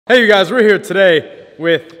Hey you guys, we're here today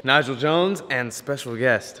with Nigel Jones and special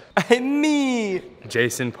guest. Me!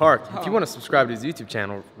 Jason Park. If you want to subscribe to his YouTube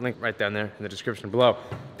channel, link right down there in the description below.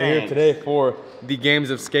 We're here today for the games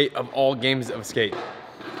of skate of all games of skate.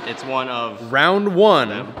 It's one of... Round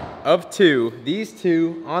one of two. These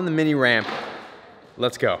two on the mini ramp.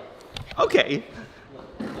 Let's go. Okay.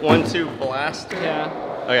 1, 2, blaster. Yeah.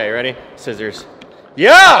 Okay, you ready? Scissors.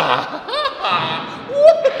 Yeah!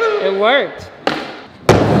 It worked.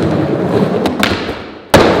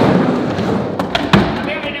 I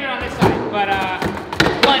think we're doing it on this side, but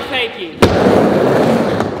blunt fakie.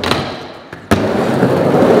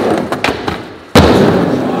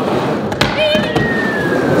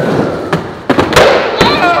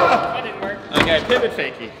 That didn't work. Okay, pivot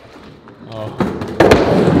fakie. Oh.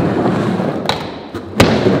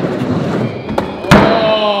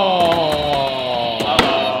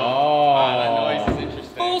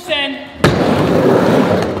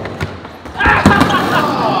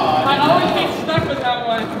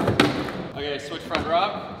 Okay, switch front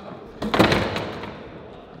rock.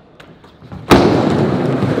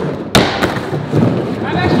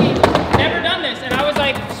 I've actually never done this, and I was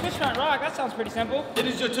like, switch front rock, that sounds pretty simple. It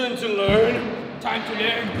is your turn to learn. Time to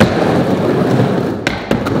learn.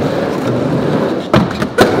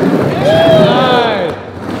 Nice.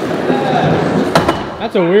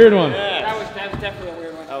 That's a weird one. Yes. That was definitely a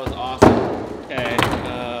weird one. That was awesome. Okay,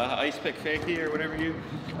 ice pick fakie or whatever it is.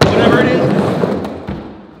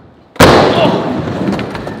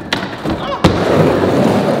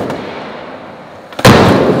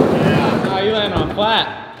 Oh, you landed on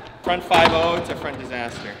flat. Front 5-0 to front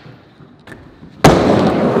disaster.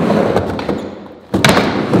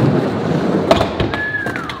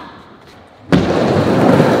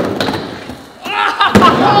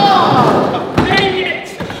 Dang it!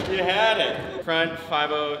 You had it. Front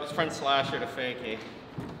 5-0, front slasher to fakie.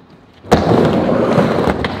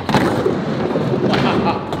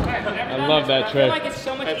 I love that I trick. feel like it's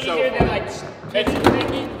so much It's so easier than fun. like taking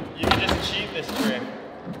fakie. You can just cheat this trick.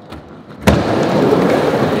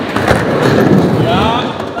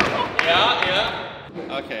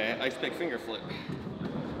 Yeah. Okay, ice pick finger flip.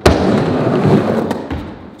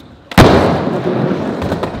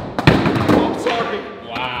 Oh, sorry.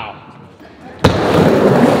 Wow.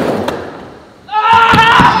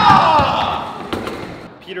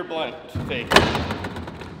 Peter Blunt fake.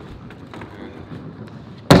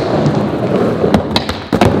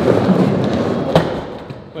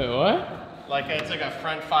 Wait, what? Like it's like a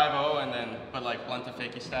front 5-0 and then, but like blunt to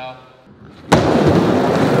fakie style.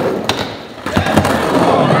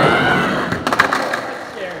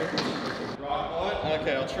 Scary. Rock blunt?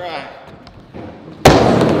 Okay, I'll try.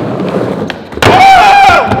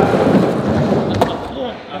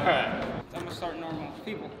 Alright. I'm gonna start normal.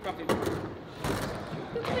 People, front people.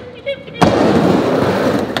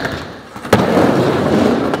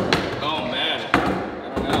 Oh man. I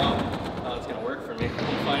don't know how it's gonna work for me.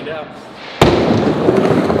 We'll find out.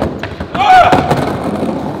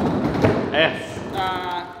 Yes.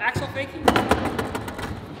 Axle fakie.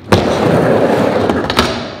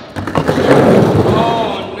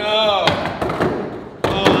 Oh no!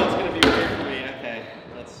 Oh, that's gonna be weird for me. Okay,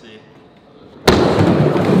 let's see.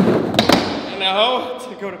 And now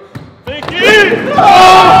to go to fakie!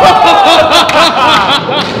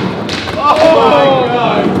 Oh my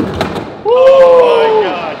god! Oh my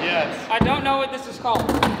god, yes. I don't know what this is called.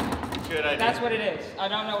 Good idea. That's what it is. I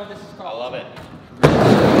don't know what this is I called. love it.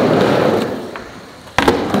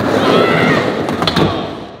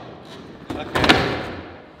 Okay.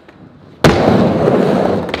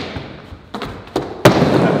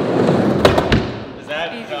 Is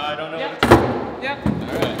that, Easy. I don't know Yep. what it's Yep.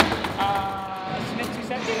 Alright. Smith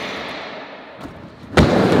 270.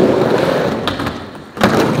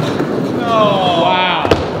 No! Wow.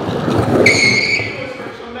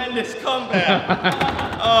 Tremendous comeback.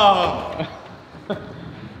 Oh.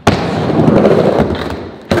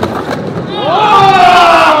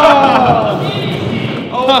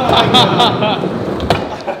 Oh my god.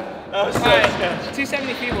 That was so Alright, sketchy.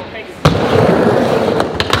 270 people. Thank you.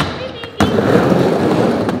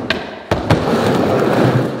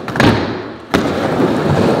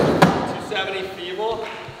 270 feeble.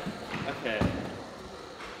 Okay.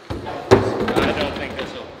 I don't think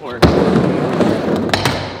this will work.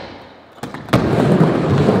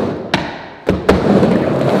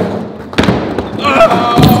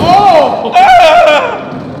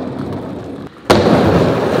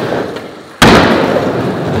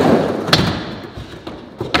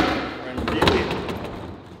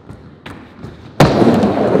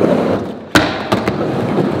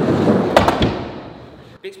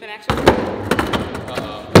 Big spin axle.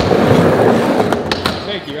 Uh-oh.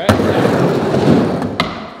 fakey, right?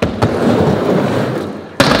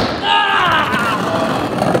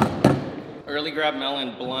 Early grab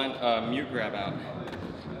melon, blunt, mute grab out.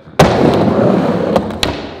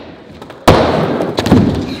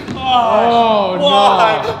 Oh,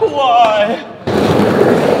 why? no. Why?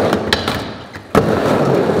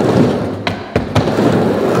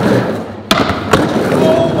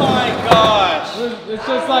 Oh my gosh.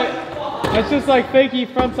 It's just like fakey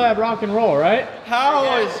frontside rock and roll, right?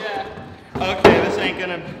 How is... Okay, this ain't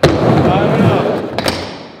gonna... I don't know.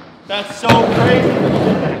 That's so crazy that you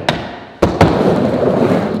did that.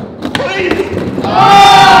 Please!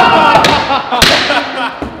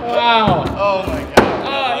 Wow. Oh my god.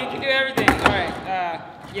 Oh, he can do everything. All right.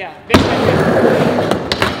 Yeah. Big finger.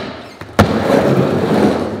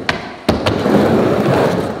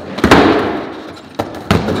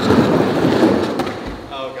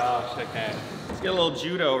 Oh gosh, okay. Let's get a little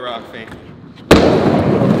judo rock fake.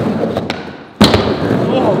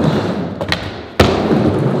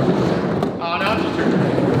 Oh, now it's your turn.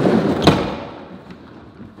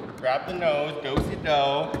 Grab the nose, do-si-do.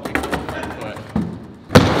 What?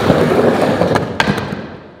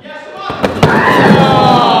 Yes, come on!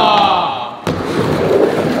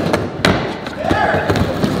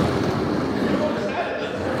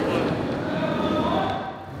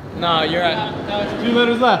 No, you're at 2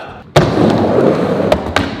 letters left.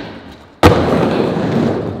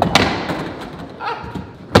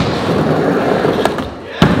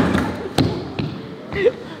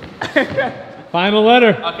 Final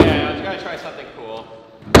letter. Okay, I was gonna try something cool.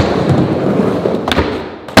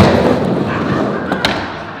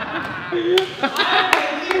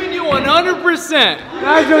 I'm giving you 100%.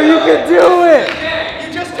 Nigel, you can do it.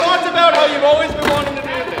 You just talked about how you've always been wanting to do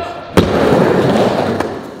this.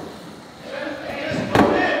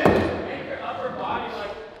 Make your upper body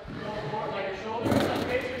like go forward, like your shoulders, like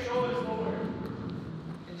face your shoulders forward.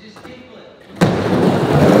 And just steeple it.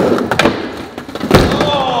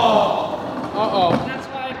 Uh-oh. That's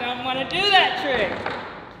why I don't want to do that trick.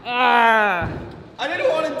 Ah. I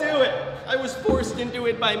didn't want to do it. I was forced into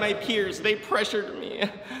it by my peers. They pressured me.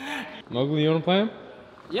 Mowgli, you want to play him?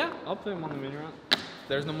 Yeah, I'll play him on the mini round.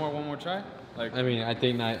 There's no more one more try? Like, I mean, I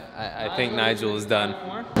think Nigel is done.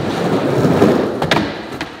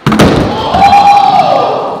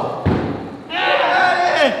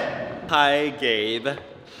 Hi, Gabe.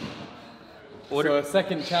 So a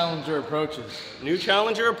second challenger approaches. New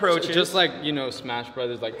challenger approaches. just like, you know, Smash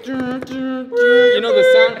Brothers, like, You know the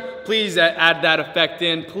sound? Please add that effect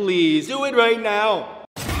in, please. do it right now.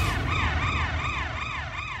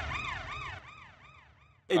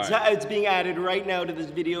 It's being added right now to this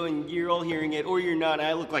video, and you're all hearing it, or you're not. And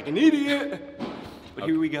I look like an idiot. But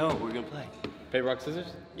here we go. We're gonna play. paper, rock,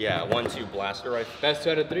 scissors? Yeah, 1-2 blaster right. Best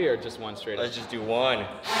 2 out of 3 or just one straight up? Let's just do one.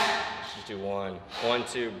 Let's just do one.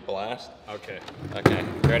 1-2 blast. Okay. Okay,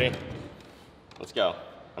 ready? Let's go.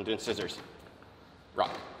 I'm doing scissors.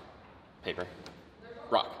 Rock. Paper.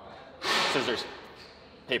 Rock. Scissors.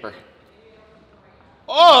 Paper.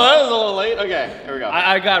 Oh, that was a little late. Okay, here we go.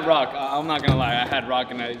 I got rock. I'm not gonna lie. I had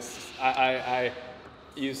rock and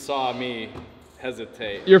you saw me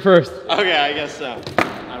hesitate. You're first. Okay, I guess so.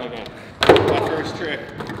 Okay. My first trick.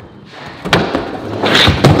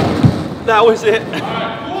 That was it.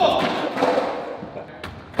 Alright, cool.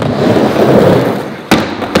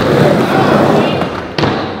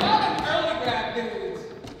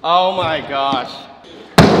 Oh my gosh.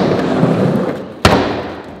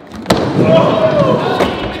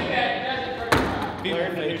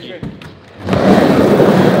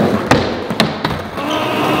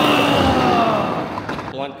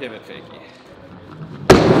 Blunt pivot fakie.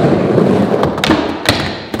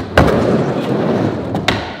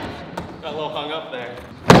 Got a little hung up there.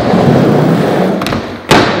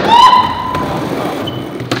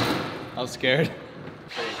 I was scared.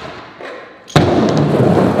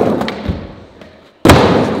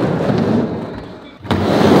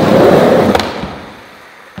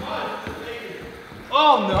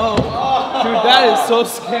 Oh no! Dude, that is so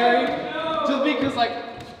scary. Just because, like,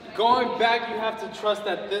 going back, you have to trust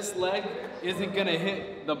that this leg isn't gonna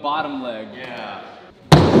hit the bottom leg. Yeah.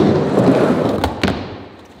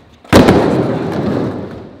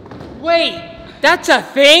 Wait, that's a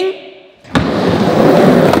thing?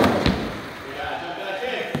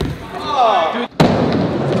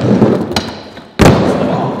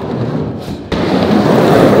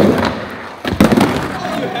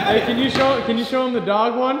 Hey, can you show him the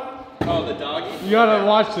dog one? Oh, the doggy? You gotta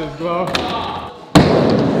watch this, bro.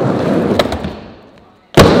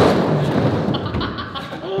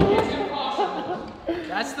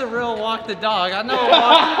 That's the real walk the dog. I know a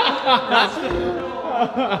walk.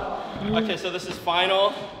 Okay, so this is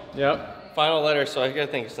final. Yep. Final letter, so I gotta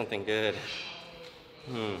think of something good.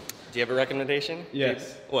 Do you have a recommendation?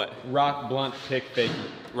 Yes. What? Rock, blunt, pick, fakie.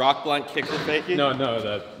 Rock, blunt, kicks, and fakie? No,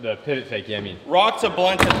 the pivot fakie, I mean. Rock to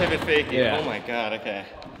blunt to pivot fakie. Yeah. Oh my god, okay.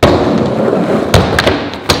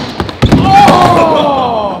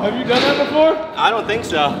 Oh! Have you done that before? I don't think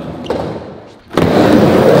so.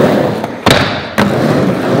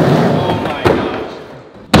 Oh my gosh.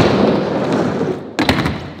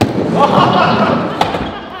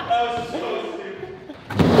 That was so stupid.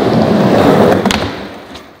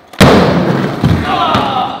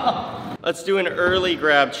 Let's do an early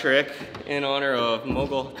grab trick in honor of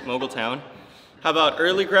Mogul Town. How about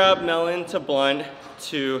early grab melon to blunt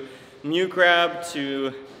to mute grab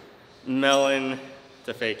to melon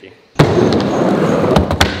to fakie.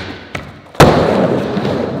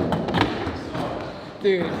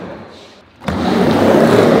 Dude.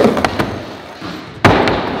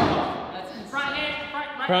 Front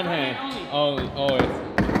Front hand hand. only. Always.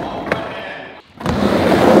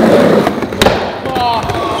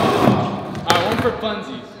 Alright, one for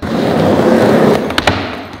funsies.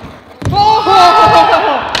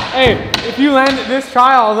 Hey, if you land this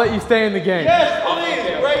try, I'll let you stay in the game. Yes,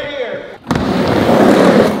 please, right here.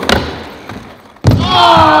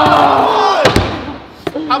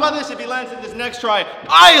 How about this? If he lands at this next try,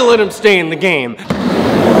 I let him stay in the game. Yeah, come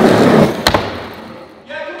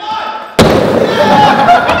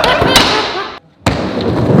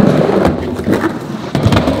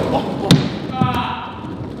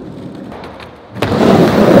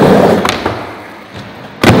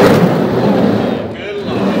Good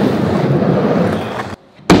luck.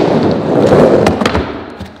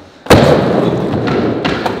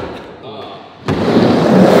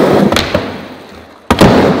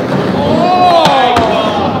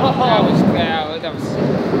 That was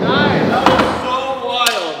Nice. That was so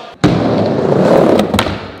wild.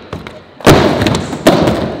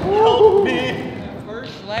 Help me.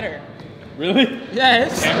 first letter. Really?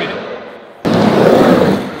 Yes.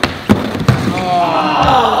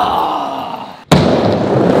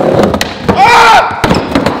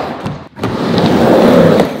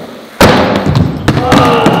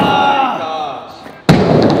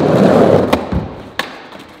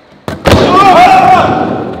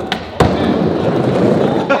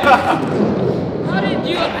 How did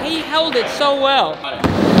you? He held it so well.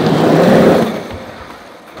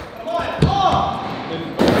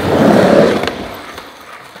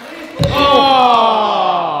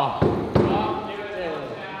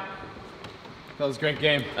 That was a great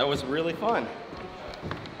game. That was really fun.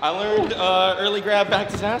 I learned early grab back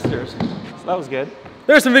disasters, so that was good.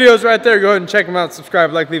 There's some videos right there. Go ahead and check them out.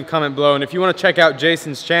 Subscribe, like, leave a comment below. And if you want to check out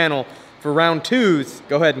Jason's channel for round 2s,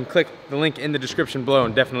 go ahead and click the link in the description below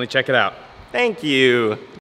and definitely check it out. Thank you.